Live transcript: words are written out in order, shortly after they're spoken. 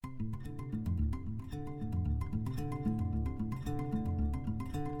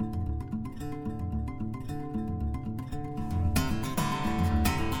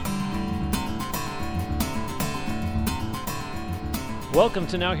Welcome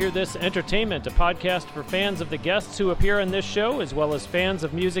to Now Hear This Entertainment, a podcast for fans of the guests who appear on this show, as well as fans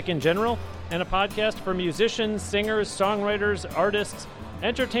of music in general, and a podcast for musicians, singers, songwriters, artists,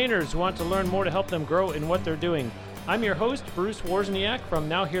 entertainers who want to learn more to help them grow in what they're doing. I'm your host, Bruce Wozniak from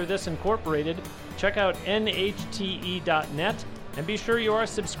Now Hear This Incorporated. Check out NHTE.net, and be sure you are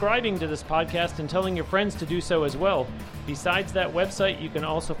subscribing to this podcast and telling your friends to do so as well. Besides that website, you can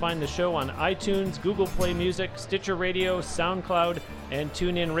also find the show on iTunes, Google Play Music, Stitcher Radio, SoundCloud, and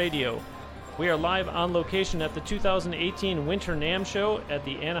TuneIn Radio. We are live on location at the 2018 Winter NAMM Show at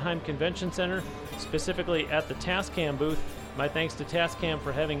the Anaheim Convention Center, specifically at the Tascam booth. My thanks to Tascam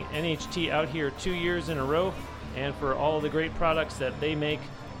for having NHT out here 2 years in a row, and for all the great products that they make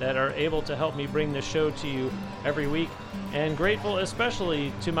that are able to help me bring this show to you every week. And grateful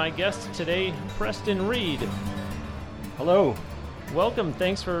especially to my guest today, Preston Reed. Hello. Welcome.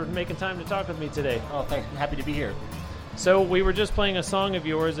 Thanks for making time to talk with me today. Oh, thanks. I'm happy to be here. So we were just playing a song of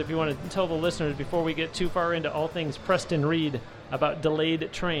yours. If you want to tell the listeners, before we get too far into all things Preston Reed, about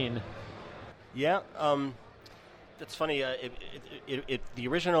Delayed Train. Yeah, that's funny. The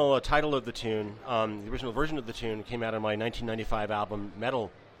original title of the tune, the original version of the tune came out on my 1995 album,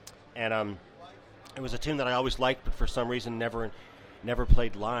 Metal. And it was a tune that I always liked, but for some reason never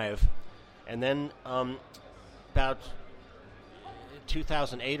played live. And then about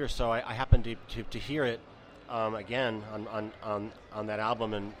 2008 or so, I happened to hear it again on that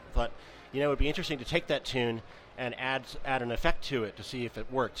album, and thought, it would be interesting to take that tune and add an effect to it to see if it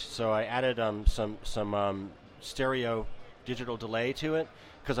worked. So I added some stereo digital delay to it,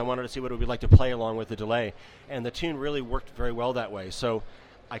 because I wanted to see what it would be like to play along with the delay. And the tune really worked very well that way. So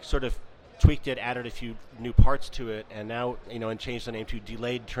I sort of tweaked it, added a few new parts to it, and now, and changed the name to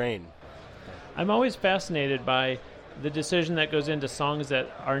Delayed Train. I'm always fascinated by the decision that goes into songs that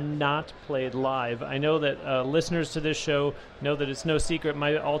are not played live. I know that listeners to this show know that it's no secret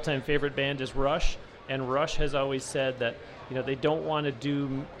my all-time favorite band is Rush, and Rush has always said that they don't want to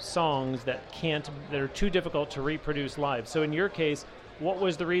do songs that are too difficult to reproduce live. So in your case, what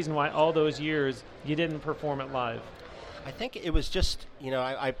was the reason why all those years you didn't perform it live? I think it was just,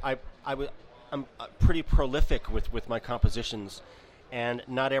 I'm pretty prolific with my compositions, and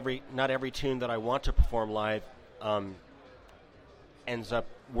not every tune that I want to perform live ends up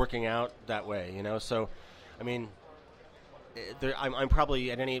working out that way, So, I'm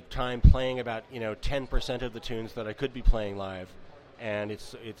probably at any time playing about 10% of the tunes that I could be playing live, and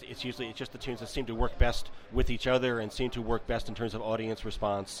it's usually just the tunes that seem to work best with each other and seem to work best in terms of audience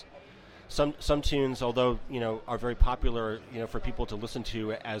response. Some tunes, although are very popular, for people to listen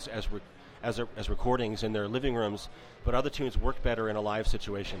to as recordings in their living rooms, but other tunes work better in a live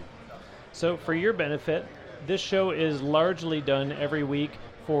situation. So for your benefit, this show is largely done every week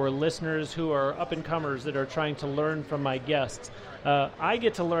for listeners who are up-and-comers that are trying to learn from my guests. I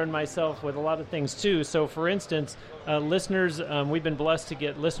get to learn myself with a lot of things too. So for instance, listeners, we've been blessed to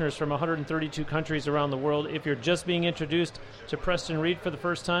get listeners from 132 countries around the world. If you're just being introduced to Preston Reed for the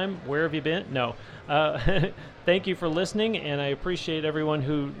first time, where have you been? No. Thank you for listening, and I appreciate everyone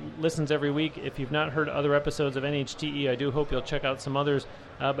who listens every week. If you've not heard other episodes of NHTE, I do hope you'll check out some others.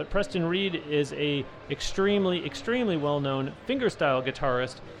 But Preston Reed is a extremely, extremely well-known fingerstyle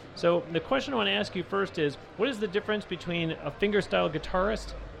guitarist. So the question I want to ask you first is, what is the difference between a fingerstyle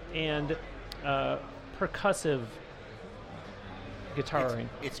guitarist and percussive guitaring?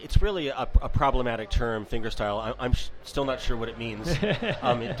 It's really a problematic term, fingerstyle. I'm still not sure what it means.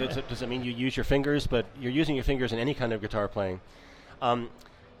 Does it mean you use your fingers? But you're using your fingers in any kind of guitar playing.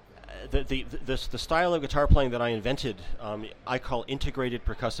 The style of guitar playing that I invented, I call integrated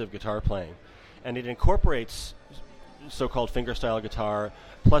percussive guitar playing, and it incorporates so-called fingerstyle guitar,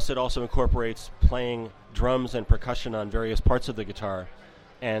 plus it also incorporates playing drums and percussion on various parts of the guitar,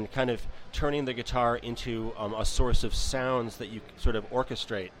 and kind of turning the guitar into a source of sounds that you sort of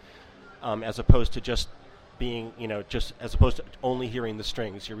orchestrate, as opposed to just being, as opposed to only hearing the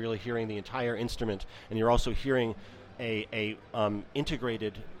strings. You're really hearing the entire instrument, and you're also hearing a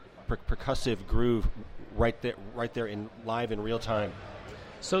integrated percussive groove right there in live in real time.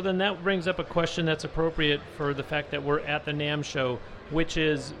 So then that brings up a question that's appropriate for the fact that we're at the NAMM show, which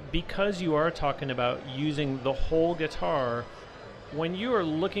is, because you are talking about using the whole guitar, when you are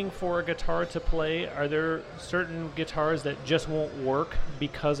looking for a guitar to play, are there certain guitars that just won't work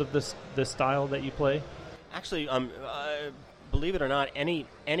because of the style that you play? Actually, believe it or not, any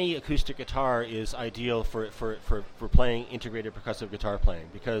acoustic guitar is ideal for playing integrated percussive guitar playing,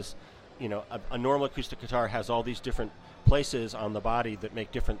 because a normal acoustic guitar has all these different places on the body that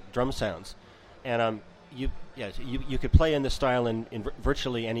make different drum sounds, and you could play in this style in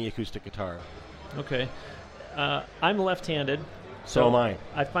virtually any acoustic guitar. Okay, I'm left-handed, So am I.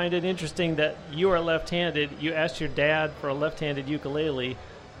 I find it interesting that you are left-handed. You asked your dad for a left-handed ukulele,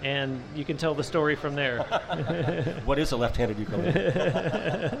 and you can tell the story from there. What is a left-handed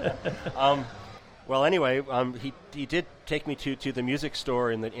ukulele? Well, anyway, he did take me to the music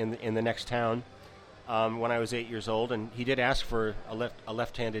store in the next town when I was 8 years old, and he did ask for a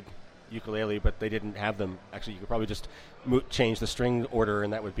left-handed ukulele, but they didn't have them. Actually, you could probably just change the string order,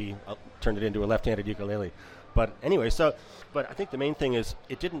 and that would be turn it into a left-handed ukulele. But anyway, but I think the main thing is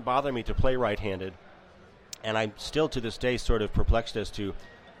it didn't bother me to play right-handed, and I'm still to this day sort of perplexed as to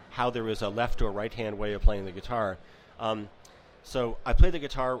how there is a left or right-hand way of playing the guitar. So I play the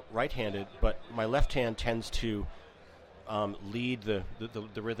guitar right-handed, but my left hand tends to lead the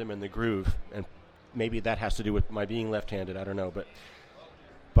rhythm and the groove, and maybe that has to do with my being left-handed. I don't know, but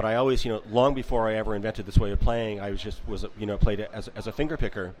I always, long before I ever invented this way of playing, I played it as a finger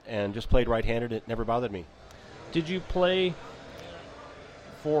picker and just played right-handed. It never bothered me. Did you play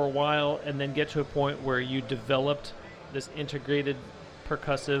for a while and then get to a point where you developed this integrated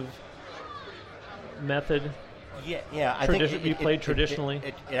percussive method? Yeah. I think you played traditionally.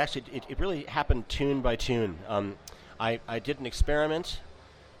 It really happened tune by tune. I did an experiment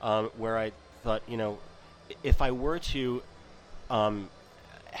where I thought, if I were to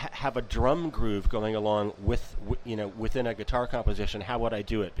have a drum groove going along within a guitar composition, how would I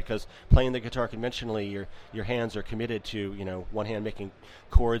do it? Because playing the guitar conventionally, your hands are committed to, one hand making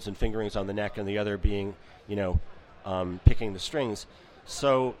chords and fingerings on the neck, and the other being, picking the strings.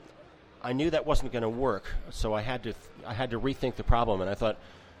 So I knew that wasn't going to work. So I had to rethink the problem, and I thought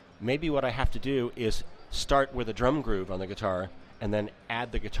maybe what I have to do is start with a drum groove on the guitar, and then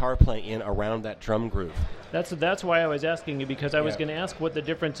add the guitar playing in around that drum groove. That's why I was asking you, because I was going to ask what the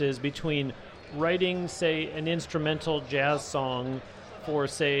difference is between writing, say, an instrumental jazz song for,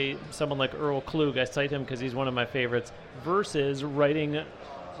 say, someone like Earl Klug, I cite him because he's one of my favorites, versus writing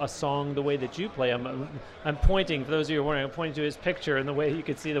a song the way that you play. I'm pointing, for those of you who are wondering, I'm pointing to his picture and the way you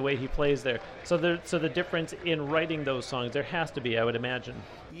can see the way he plays there. So the difference in writing those songs, there has to be, I would imagine.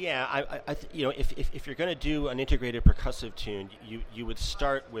 Yeah, if you're going to do an integrated percussive tune, you would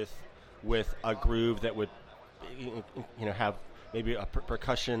start with a groove that would have maybe a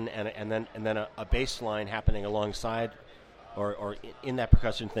percussion and then a bass line happening alongside or in that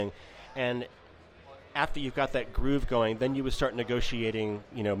percussion thing, and after you've got that groove going, then you would start negotiating,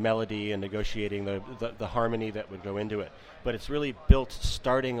 melody and negotiating the harmony that would go into it. But it's really built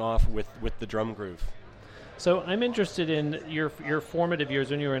starting off with the drum groove. So I'm interested in your formative years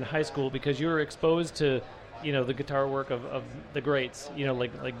when you were in high school, because you were exposed to, the guitar work of the greats,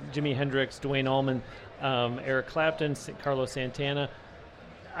 like Jimi Hendrix, Duane Allman, Eric Clapton, Carlos Santana.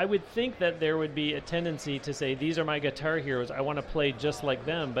 I would think that there would be a tendency to say, these are my guitar heroes, I want to play just like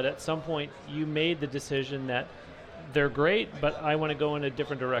them. But at some point, you made the decision that they're great, but I want to go in a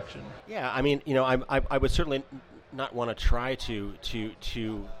different direction. Yeah, I mean, I would certainly not want to try to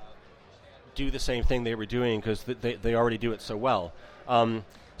do the same thing they were doing, because they already do it so well.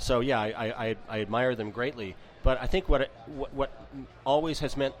 So yeah, I admire them greatly. But I think what always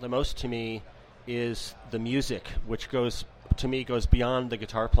has meant the most to me is the music, which goes beyond the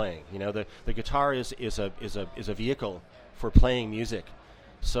guitar playing. The guitar is a vehicle for playing music.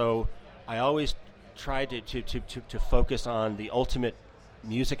 So I always tried to focus on the ultimate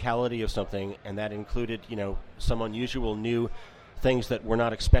musicality of something, and that included some unusual new things that were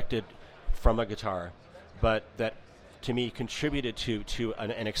not expected from a guitar, but that to me contributed to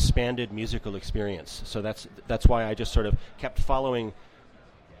an expanded musical experience. So that's why I just sort of kept following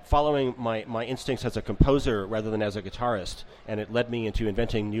my instincts as a composer rather than as a guitarist, and it led me into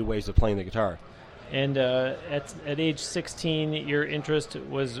inventing new ways of playing the guitar. And at age 16, your interest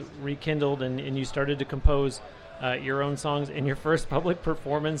was rekindled, and you started to compose your own songs, and your first public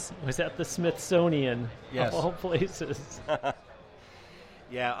performance was at the Smithsonian, yes, of all places.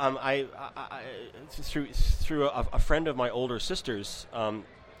 Yeah, I through a friend of my older sister's,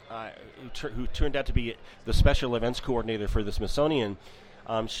 who turned out to be the special events coordinator for the Smithsonian.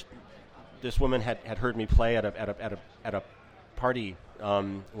 This woman had heard me play at a party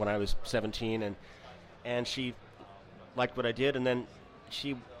when I was 17, and she liked what I did, and then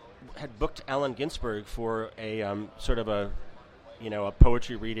she had booked Allen Ginsberg for a sort of a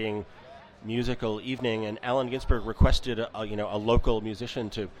poetry reading musical evening, and Allen Ginsberg requested a local musician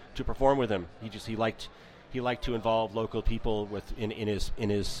to perform with him. He liked to involve local people in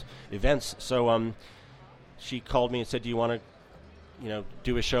his events. So she called me and said, "Do you want to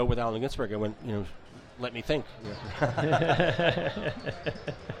do a show with Allen Ginsberg?" I went, let me think.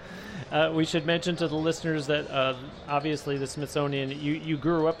 We should mention to the listeners that obviously the Smithsonian, you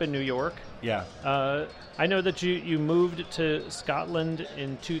grew up in New York. Yeah. I know that you moved to Scotland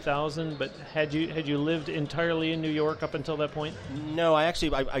in 2000, but had you lived entirely in New York up until that point? No,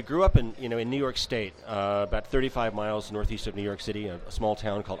 I grew up in New York State, about 35 miles northeast of New York City, a small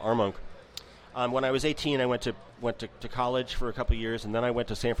town called Armonk. When I was 18, I went to college for a couple of years, and then I went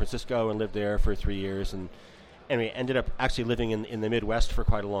to San Francisco and lived there for 3 years, and we ended up actually living in the Midwest for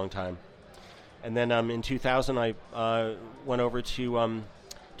quite a long time. And then in 2000, I went over to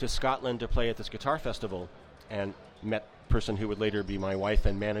Scotland to play at this guitar festival, and met a person who would later be my wife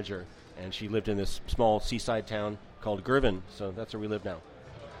and manager. And she lived in this small seaside town called Girvan, so that's where we live now.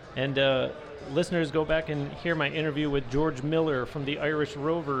 And listeners, go back and hear my interview with George Miller from the Irish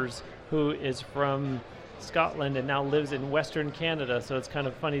Rovers, who is from Scotland and now lives in Western Canada, so it's kind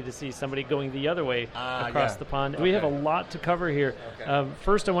of funny to see somebody going the other way across the pond. Okay. We have a lot to cover here. Okay.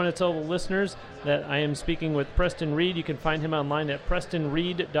 First, I want to tell the listeners that I am speaking with Preston Reed. You can find him online at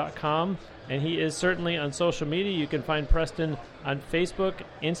prestonreed.com, and he is certainly on social media. You can find Preston on Facebook,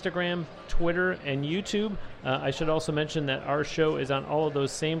 Instagram, Twitter, and YouTube. I should also mention that our show is on all of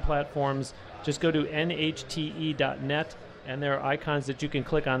those same platforms. Just go to nhte.net, and there are icons that you can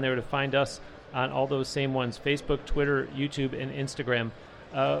click on there to find us on all those same ones: Facebook, Twitter, YouTube, and Instagram.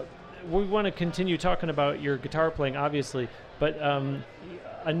 We want to continue talking about your guitar playing, obviously, but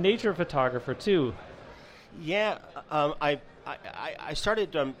a nature photographer too. Yeah, I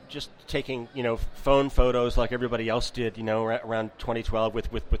started just taking phone photos like everybody else did, around 2012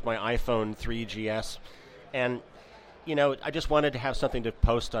 with my iPhone 3GS, and I just wanted to have something to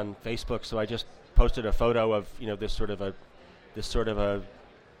post on Facebook, so I just posted a photo of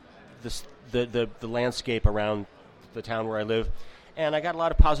the landscape around the town where I live, and I got a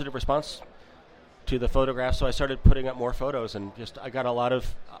lot of positive response to the photograph. So I started putting up more photos, and I got a lot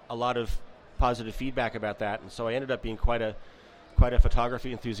of positive feedback about that. And so I ended up being quite a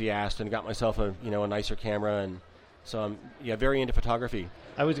photography enthusiast, and got myself a nicer camera, and so I'm very into photography.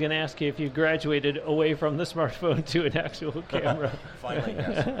 I was going to ask you if you graduated away from the smartphone to an actual camera. Finally,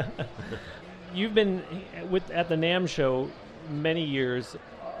 yes. You've been at the NAMM show many years,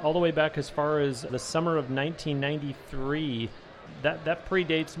 all the way back as far as the summer of 1993. That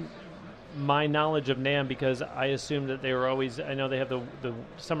predates my knowledge of NAMM, because I assumed that they were always, I know they have the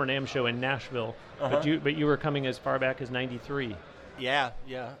summer NAMM show in Nashville, but you were coming as far back as 93. Yeah.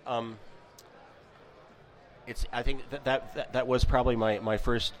 I think that was probably my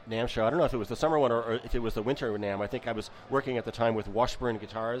first NAMM show. I don't know if it was the summer one or if it was the winter NAMM. I think I was working at the time with Washburn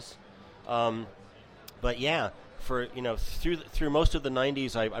Guitars. But yeah, for through most of the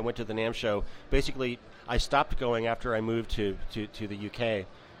 90s, I went to the NAMM show. Basically, I stopped going after I moved to the UK,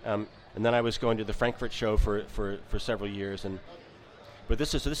 and then I was going to the Frankfurt show for several years. But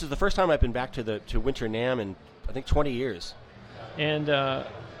this is the first time I've been back to Winter NAMM in I think 20 years. And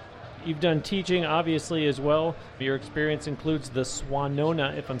you've done teaching, obviously, as well. Your experience includes the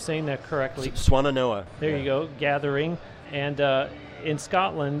Swanona, if I'm saying that correctly. Swananoa. There you go, gathering. And in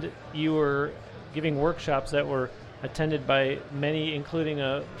Scotland, you were giving workshops that were attended by many, including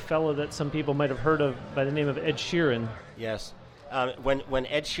a fellow that some people might have heard of by the name of Ed Sheeran. Yes. When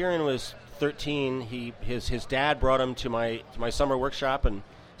Ed Sheeran was 13, his dad brought him to my summer workshop, and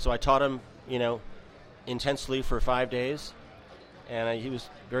so I taught him, intensely for 5 days. And he was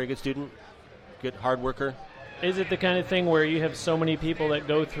a very good student, good hard worker. Is it the kind of thing where you have so many people that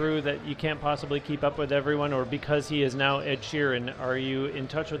go through that you can't possibly keep up with everyone, or because he is now Ed Sheeran, are you in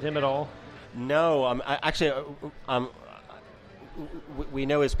touch with him at all? No, we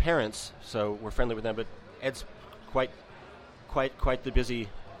know his parents, so we're friendly with them. But Ed's quite the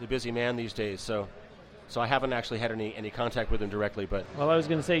busy man these days. So I haven't actually had any contact with him directly. But well, I was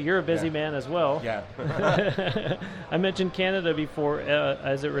going to say you're a busy man as well. Yeah. I mentioned Canada before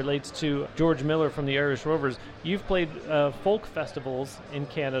as it relates to George Miller from the Irish Rovers. You've played folk festivals in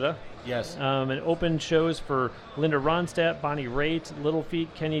Canada. Yes. And opened shows for Linda Ronstadt, Bonnie Raitt, Little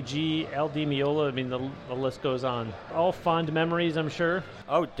Feat, Kenny G, Al Di Meola. I mean, the list goes on. All fond memories, I'm sure.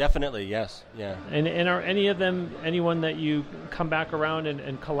 Oh, definitely, yes. Yeah. And are any of them anyone that you come back around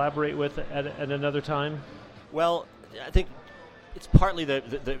and collaborate with at another time? Well, I think it's partly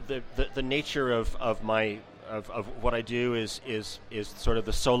the nature of what I do is sort of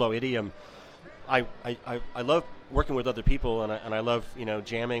the solo idiom. I love working with other people, and I love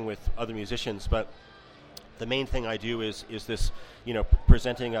jamming with other musicians, but the main thing I do is this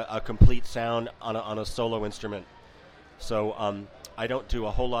presenting a complete sound on a solo instrument. So I don't do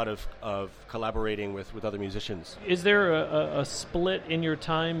a whole lot of collaborating with other musicians. Is there a split in your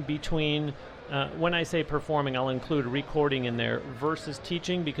time between when I say performing, I'll include recording in there versus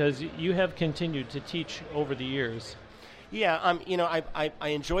teaching, because you have continued to teach over the years. Yeah, I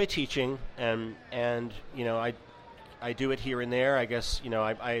enjoy teaching, and I do it here and there. I guess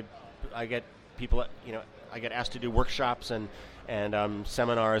I get people, I get asked to do workshops and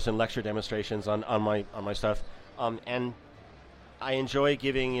seminars and lecture demonstrations on my stuff, and I enjoy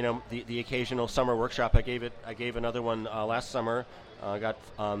giving the occasional summer workshop. I gave another one last summer. I got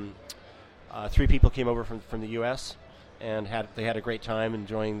 3 people came over from the U.S. and they had a great time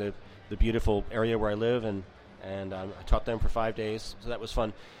enjoying the beautiful area where I live, and I taught them for 5 days, so that was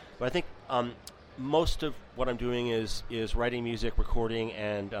fun. But I think most of what I'm doing is writing music, recording,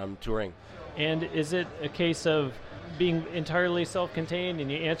 and touring. And is it a case of being entirely self-contained and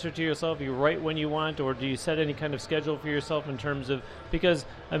you answer to yourself, you write when you want, or do you set any kind of schedule for yourself in terms of, because,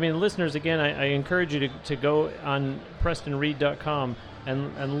 listeners, again, I encourage you to go on PrestonReed.com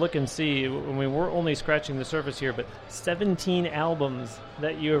and look and see. We're only scratching the surface here, but 17 albums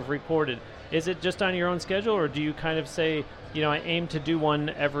that you have recorded. Is it just on your own schedule, or do you kind of say, I aim to do one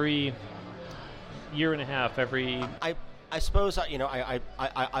every year and a half, I suppose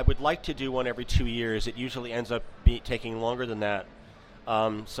I would like to do one every 2 years. It usually ends up taking longer than that.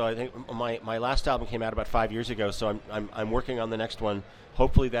 So I think my last album came out about 5 years ago. So I'm working on the next one.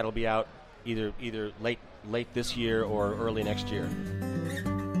 Hopefully that'll be out either late this year or early next year.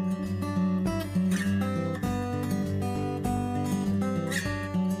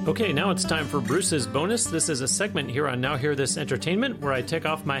 Okay, now it's time for Bruce's Bonus. This is a segment here on Now Hear This Entertainment where I take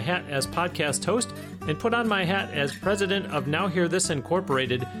off my hat as podcast host and put on my hat as president of Now Hear This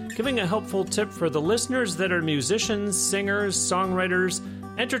Incorporated, giving a helpful tip for the listeners that are musicians, singers, songwriters,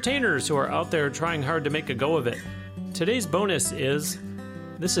 entertainers who are out there trying hard to make a go of it. Today's bonus is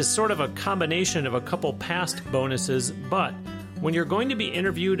sort of a combination of a couple past bonuses, but when you're going to be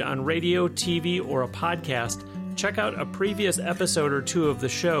interviewed on radio, TV, or a podcast, check out a previous episode or 2 of the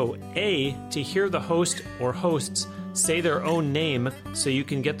show, A, to hear the host or hosts say their own name so you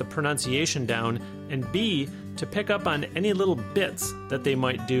can get the pronunciation down, and B, to pick up on any little bits that they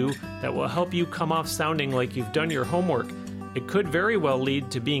might do that will help you come off sounding like you've done your homework. It could very well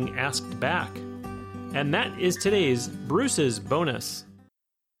lead to being asked back. And that is today's Bruce's Bonus.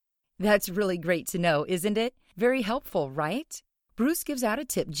 That's really great to know, isn't it? Very helpful, right? Bruce gives out a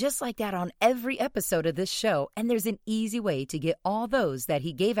tip just like that on every episode of this show, and there's an easy way to get all those that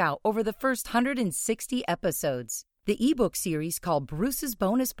he gave out over the first 160 episodes. The ebook series called Bruce's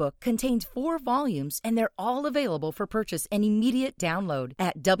Bonus Book contains 4 volumes, and they're all available for purchase and immediate download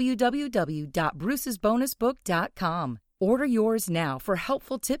at www.brucesbonusbook.com. Order yours now for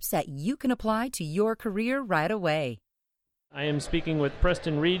helpful tips that you can apply to your career right away. I am speaking with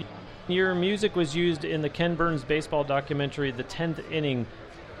Preston Reed. Your music was used in the Ken Burns baseball documentary, The 10th Inning.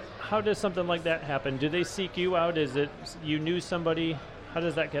 How does something like that happen? Do they seek you out? Is it you knew somebody? How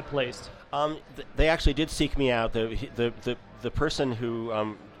does that get placed? They actually did seek me out. The person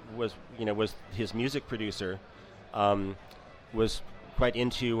who was his music producer was quite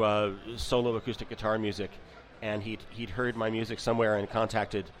into solo acoustic guitar music, and he'd heard my music somewhere and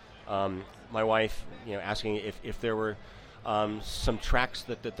contacted my wife, asking if there were some tracks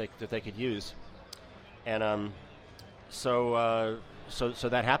that they could use, and so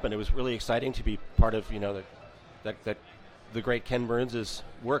that happened. It was really exciting to be part of that the great Ken Burns'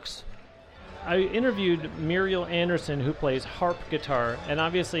 works. I interviewed Muriel Anderson, who plays harp guitar, and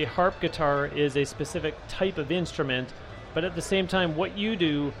obviously harp guitar is a specific type of instrument, but at the same time what you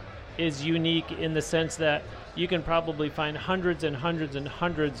do is unique in the sense that you can probably find hundreds and hundreds and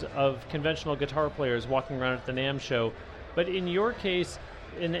hundreds of conventional guitar players walking around at the NAMM show. But in your case,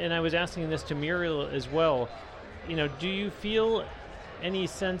 and I was asking this to Muriel as well, do you feel any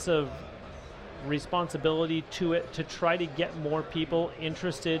sense of responsibility to it to try to get more people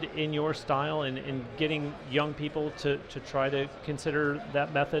interested in your style and getting young people to try to consider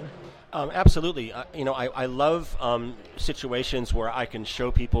that method? Absolutely. I love situations where I can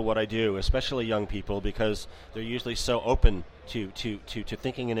show people what I do, especially young people, because they're usually so open to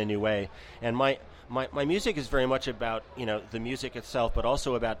thinking in a new way. And my music is very much about the music itself, but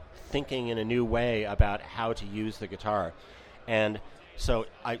also about thinking in a new way about how to use the guitar. And so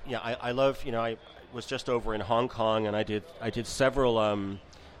I love I was just over in Hong Kong, and I did several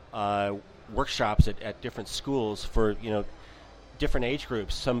workshops at different schools for different age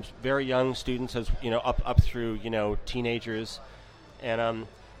groups. Some very young students, as up through teenagers, and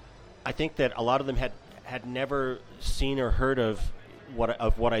I think that a lot of them had never seen or heard of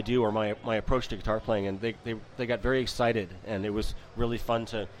what I do or my approach to guitar playing, and they got very excited, and it was really fun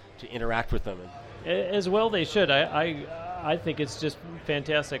to interact with them. As well they should. I I think it's just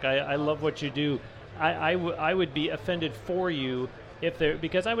fantastic. I love what you do. I would be offended for you if there,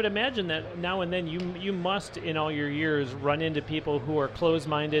 because I would imagine that now and then you must, in all your years, run into people who are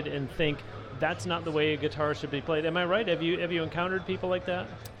closed-minded and think that's not the way a guitar should be played. Am I right? Have you encountered people like that?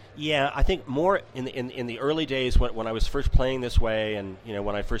 Yeah, I think more in the early days when I was first playing this way, and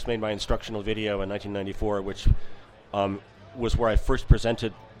when I first made my instructional video in 1994, which was where I first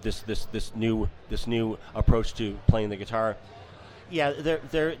presented this new approach to playing the guitar. Yeah,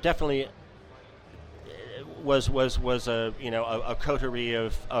 there definitely was a coterie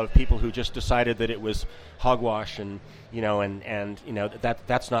of people who just decided that it was hogwash and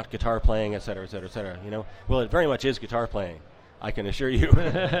that's not guitar playing, et cetera, et cetera, et cetera. Well, it very much is guitar playing, I can assure you,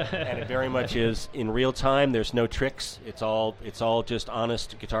 and it very much is in real time. There's no tricks. It's all just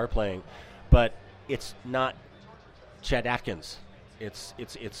honest guitar playing, but it's not Chet Atkins. It's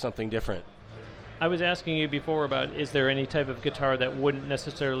something different. I was asking you before about is there any type of guitar that wouldn't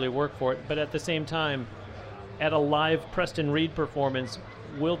necessarily work for it, but at the same time, at a live Preston Reed performance,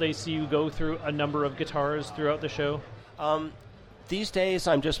 will they see you go through a number of guitars throughout the show? These days,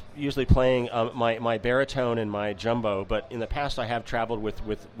 I'm just usually playing my baritone and my jumbo, but in the past, I have traveled with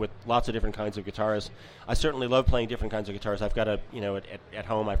lots of different kinds of guitars. I certainly love playing different kinds of guitars. I've got at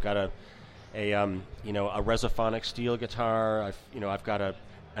home, I've got a resophonic steel guitar. I've got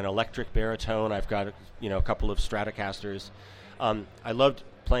an electric baritone. I've got a couple of Stratocasters. I loved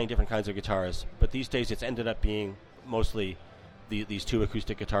playing different kinds of guitars, but these days it's ended up being mostly these two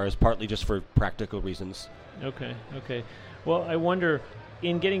acoustic guitars, partly just for practical reasons. Okay. Well, I wonder,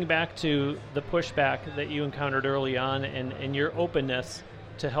 in getting back to the pushback that you encountered early on and your openness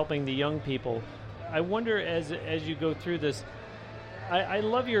to helping the young people, I wonder as you go through this, I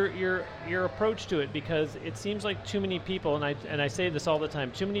love your approach to it, because it seems like too many people, and I say this all the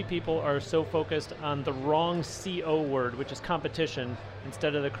time, too many people are so focused on the wrong CO word, which is competition,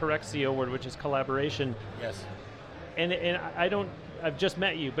 instead of the correct CO word, which is collaboration. Yes. And I've just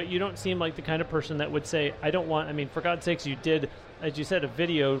met you, but you don't seem like the kind of person that would say, for God's sakes, you did, as you said, a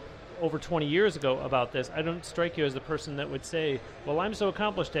video over 20 years ago about this. I don't strike you as the person that would say, well, I'm so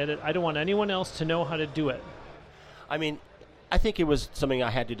accomplished at it, I don't want anyone else to know how to do it. I think it was something I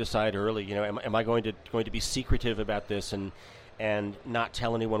had to decide early. Am I going to be secretive about this and not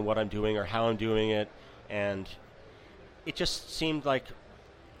tell anyone what I'm doing or how I'm doing it? And it just seemed like,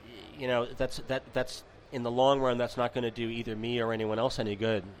 that's in the long run, that's not going to do either me or anyone else any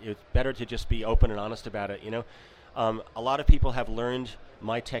good. It's better to just be open and honest about it. A lot of people have learned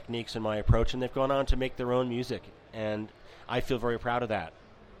my techniques and my approach, and they've gone on to make their own music, and I feel very proud of that.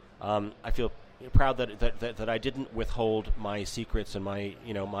 I feel proud that I didn't withhold my secrets and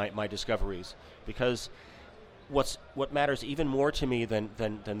my discoveries, because what matters even more to me than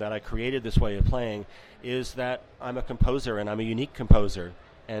that I created this way of playing is that I'm a composer, and I'm a unique composer,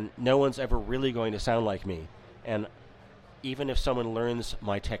 and no one's ever really going to sound like me. And even if someone learns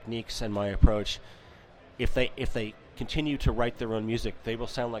my techniques and my approach, if they continue to write their own music, they will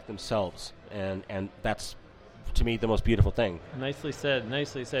sound like themselves, and that's, to me, the most beautiful thing. Nicely said.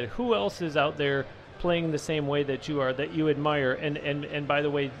 Who else is out there playing the same way that you are, that you admire? And by the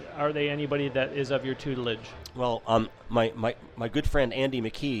way, are they anybody that is of your tutelage? Well, my good friend Andy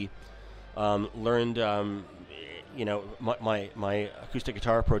McKee learned my acoustic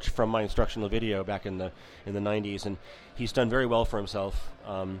guitar approach from my instructional video back in the 90s, and he's done very well for himself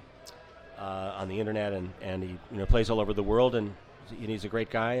on the internet, and he plays all over the world, and he's a great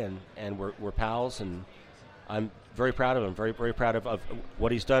guy, and we're pals, and I'm very proud of him, very, very proud of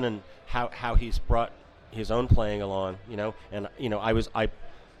what he's done and how he's brought his own playing along, and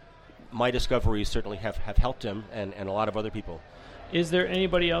my discoveries certainly have helped him and a lot of other people. Is there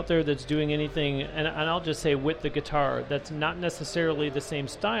anybody out there that's doing anything, and I'll just say with the guitar, that's not necessarily the same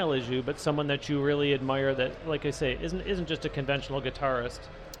style as you, but someone that you really admire that, like I say, isn't just a conventional guitarist?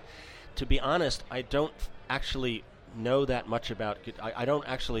 To be honest, I don't actually know that much about I don't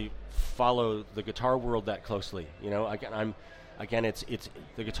actually follow the guitar world that closely. It's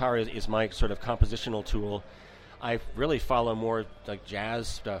the guitar is my sort of compositional tool. I really follow more like jazz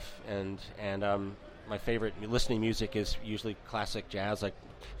stuff, and my favorite listening music is usually classic jazz, like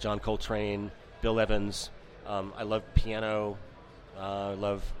John Coltrane, Bill Evans. I love piano. I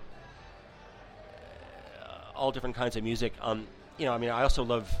love all different kinds of music. I also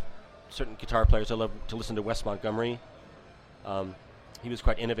love certain guitar players. I love to listen to Wes Montgomery. He was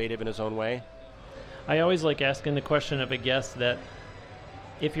quite innovative in his own way. I always like asking the question of a guest that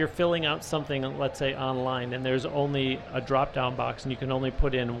if you're filling out something, let's say online, and there's only a drop-down box and you can only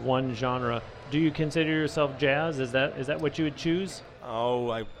put in one genre, do you consider yourself jazz? Is that what you would choose?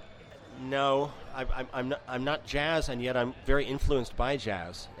 No. I'm not jazz, and yet I'm very influenced by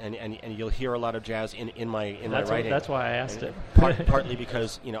jazz, and you'll hear a lot of jazz in my writing. That's why I asked it. Partly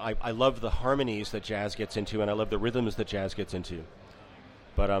because I love the harmonies that jazz gets into, and I love the rhythms that jazz gets into.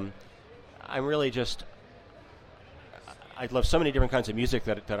 But I'm really just I love so many different kinds of music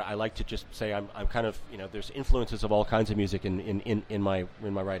that I like to just say I'm kind of there's influences of all kinds of music in my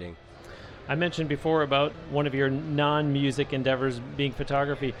writing. I mentioned before about one of your non-music endeavors being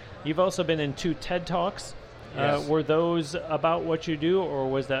photography. You've also been in 2 TED Talks. Yes. Were those about what you do, or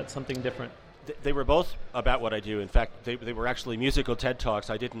was that something different? They were both about what I do. In fact, they were actually musical TED Talks.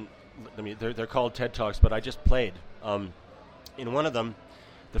 They're called TED Talks, but I just played. In one of them,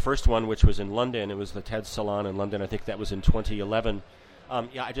 the first one, which was in London, it was the TED Salon in London. I think that was in 2011.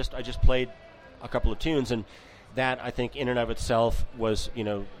 I just played a couple of tunes, and that I think in and of itself was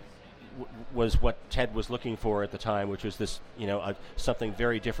was what TED was looking for at the time, which was this something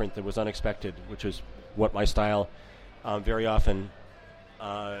very different that was unexpected, which was what my style very often.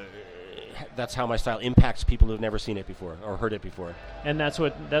 That's how my style impacts people who've never seen it before or heard it before. And that's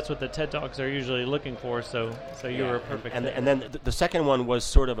what the TED Talks are usually looking for. So you were a perfect. And then the second one was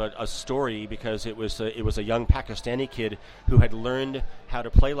sort of a story, because it was a young Pakistani kid who had learned how to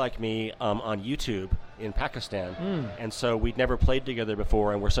play like me on YouTube in Pakistan, and so we'd never played together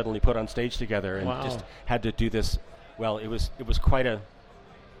before, and we're suddenly put on stage together, and just had to do this. Well, it was quite an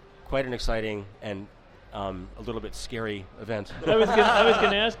exciting and a little bit scary event. I was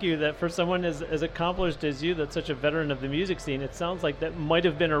going to ask you that for someone as accomplished as you, that's such a veteran of the music scene, it sounds like that might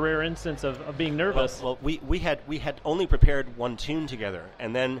have been a rare instance of being nervous. Well, we had only prepared one tune together,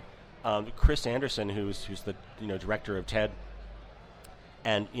 and then Chris Anderson, who's the director of TED,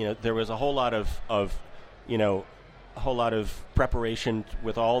 and there was a whole lot of preparation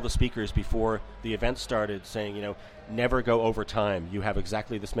with all the speakers before the event started, saying never go over time. You have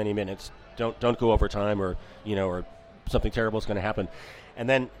exactly this many minutes. Don't go over time, or something terrible is going to happen. And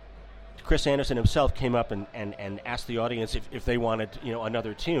then Chris Anderson himself came up and asked the audience if they wanted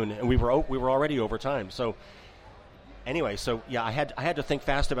another tune, and we were already over time. So anyway, I had to think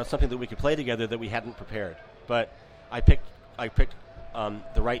fast about something that we could play together that we hadn't prepared. But I picked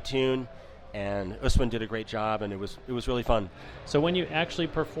the right tune, and Usman did a great job, and it was really fun. So when you actually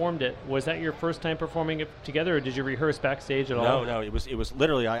performed it, was that your first time performing it together, or did you rehearse backstage at all? No, it was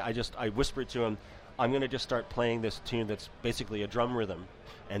literally I whispered to him, I'm going to just start playing this tune that's basically a drum rhythm,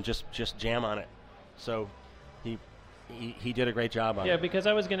 and just jam on it. So he did a great job on it. Yeah, because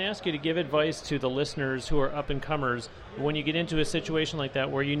I was going to ask you to give advice to the listeners who are up-and-comers when you get into a situation like that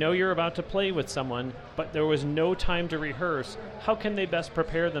where you're about to play with someone, but there was no time to rehearse. How can they best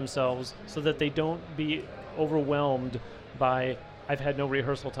prepare themselves so that they don't be overwhelmed by, I've had no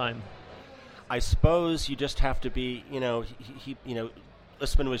rehearsal time? I suppose you just have to be,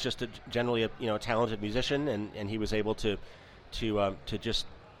 Usman was just generally a talented musician, and he was able to just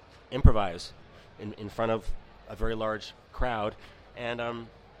improvise in front of a very large crowd, and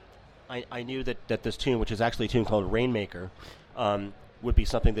I knew that this tune, which is actually a tune called Rainmaker, would be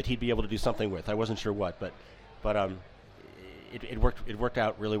something that he'd be able to do something with. I wasn't sure what, but it worked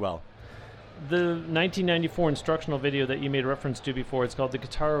out really well. The 1994 instructional video that you made reference to before, it's called The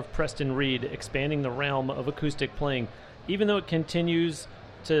Guitar of Preston Reed, Expanding the Realm of Acoustic Playing. Even though it continues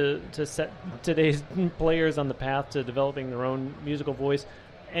to set today's players on the path to developing their own musical voice,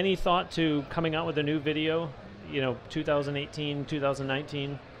 any thought to coming out with a new video, 2018,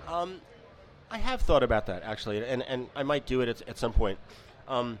 2019? I have thought about that, actually, and I might do it at some point.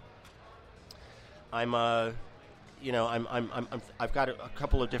 I've got a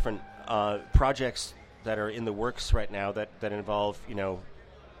couple of different projects that are in the works right now that involve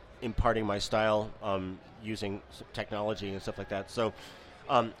imparting my style using technology and stuff like that. So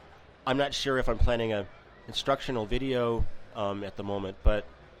I'm not sure if I'm planning a instructional video at the moment, but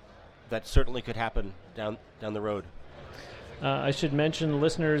that certainly could happen down the road. I should mention,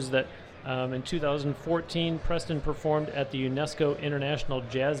 listeners, that in 2014, Preston performed at the UNESCO International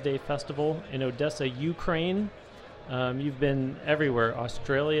Jazz Day Festival in Odessa, Ukraine. You've been everywhere: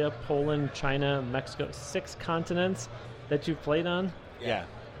 Australia, Poland, China, Mexico, 6 continents that you've played on. Yeah.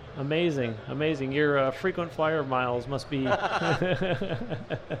 Amazing. Your frequent flyer miles must be... Yeah,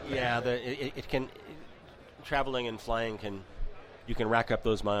 it can... Traveling and flying you can rack up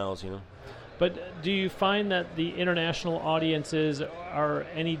those miles, But do you find that the international audiences are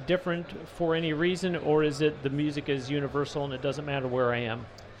any different for any reason, or is it the music is universal and it doesn't matter where I am?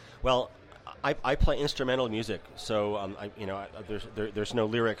 Well, I play instrumental music, so there's no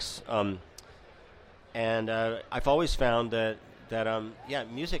lyrics, and I've always found that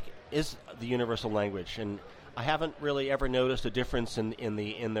music is the universal language, and I haven't really ever noticed a difference in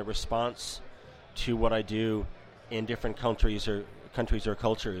the response to what I do in different countries or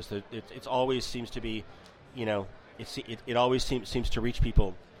cultures. It always seems to be, it always seems to reach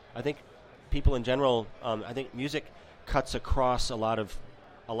people. I think people in general. I think music cuts across a lot of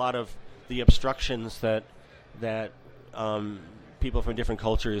the obstructions that people from different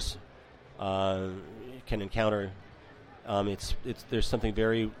cultures can encounter. There's something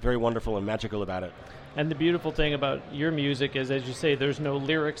very, very wonderful and magical about it. And the beautiful thing about your music is, as you say, there's no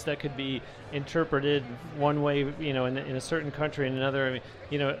lyrics that could be interpreted one way, in a certain country and another. I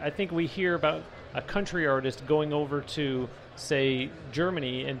mean, I think we hear about a country artist going over to, say,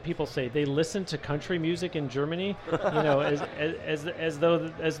 Germany, and people say they listen to country music in Germany, as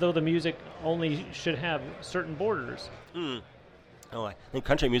though the music only should have certain borders. Oh, I think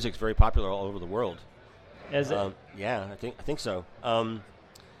country music is very popular all over the world. Yeah, I think so. And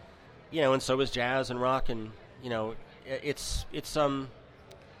so is jazz and rock, and it's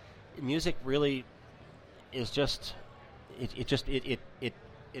music really is just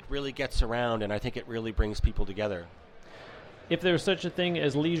it really gets around, and I think it really brings people together. If there's such a thing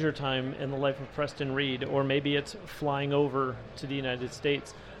as leisure time in the life of Preston Reed, or maybe it's flying over to the United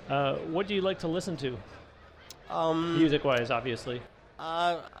States, what do you like to listen to? Music-wise, obviously.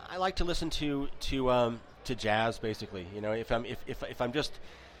 I like to listen to jazz, basically. If I'm just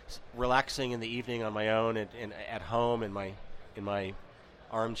relaxing in the evening on my own and at home in my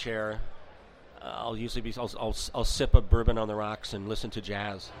armchair, I'll usually I'll sip a bourbon on the rocks and listen to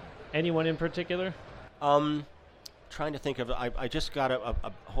jazz. Anyone in particular? Trying to think of. I just got a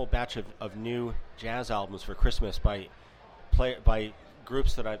whole batch of new jazz albums for Christmas by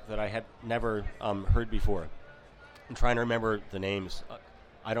groups that I had never heard before. I'm trying to remember the names.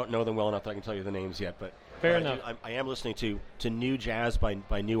 I don't know them well enough that I can tell you the names yet, but fair enough. I am listening to new jazz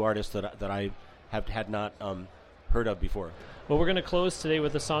by new artists that I had not heard of before. Well, we're going to close today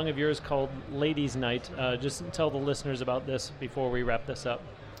with a song of yours called Ladies' Night. Just tell the listeners about this before we wrap this up.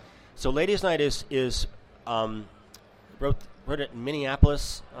 So Ladies' Night is wrote it in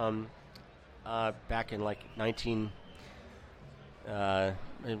Minneapolis back in around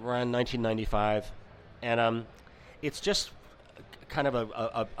 1995, and it's just kind of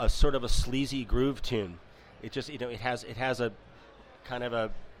a sort of a sleazy groove tune. It just it has a kind of a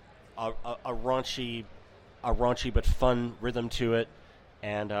raunchy but fun rhythm to it,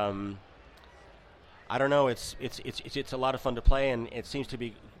 and I don't know. It's a lot of fun to play, and it seems to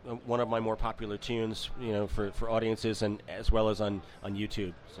be one of my more popular tunes, for audiences and as well as on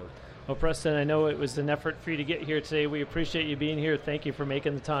YouTube. So. Well, Preston, I know it was an effort for you to get here today. We appreciate you being here. Thank you for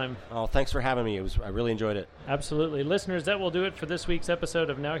making the time. Oh, thanks for having me. I really enjoyed it. Absolutely. Listeners, that will do it for this week's episode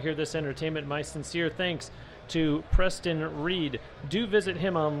of Now Hear This Entertainment. My sincere thanks to Preston Reed. Do visit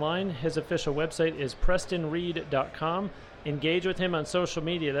him online. His official website is prestonreed.com. Engage with him on social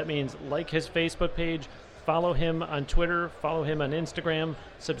media. That means like his Facebook page, follow him on Twitter, follow him on Instagram,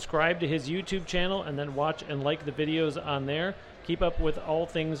 subscribe to his YouTube channel, and then watch and like the videos on there. Keep up with all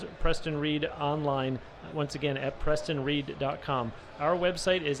things Preston Reed online, once again, at prestonreed.com. Our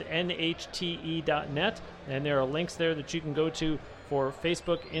website is NHTE.net, and there are links there that you can go to for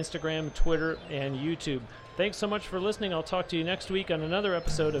Facebook, Instagram, Twitter, and YouTube. Thanks so much for listening. I'll talk to you next week on another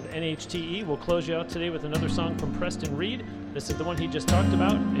episode of NHTE. We'll close you out today with another song from Preston Reed. This is the one he just talked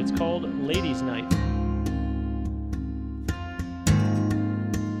about. It's called Ladies' Night.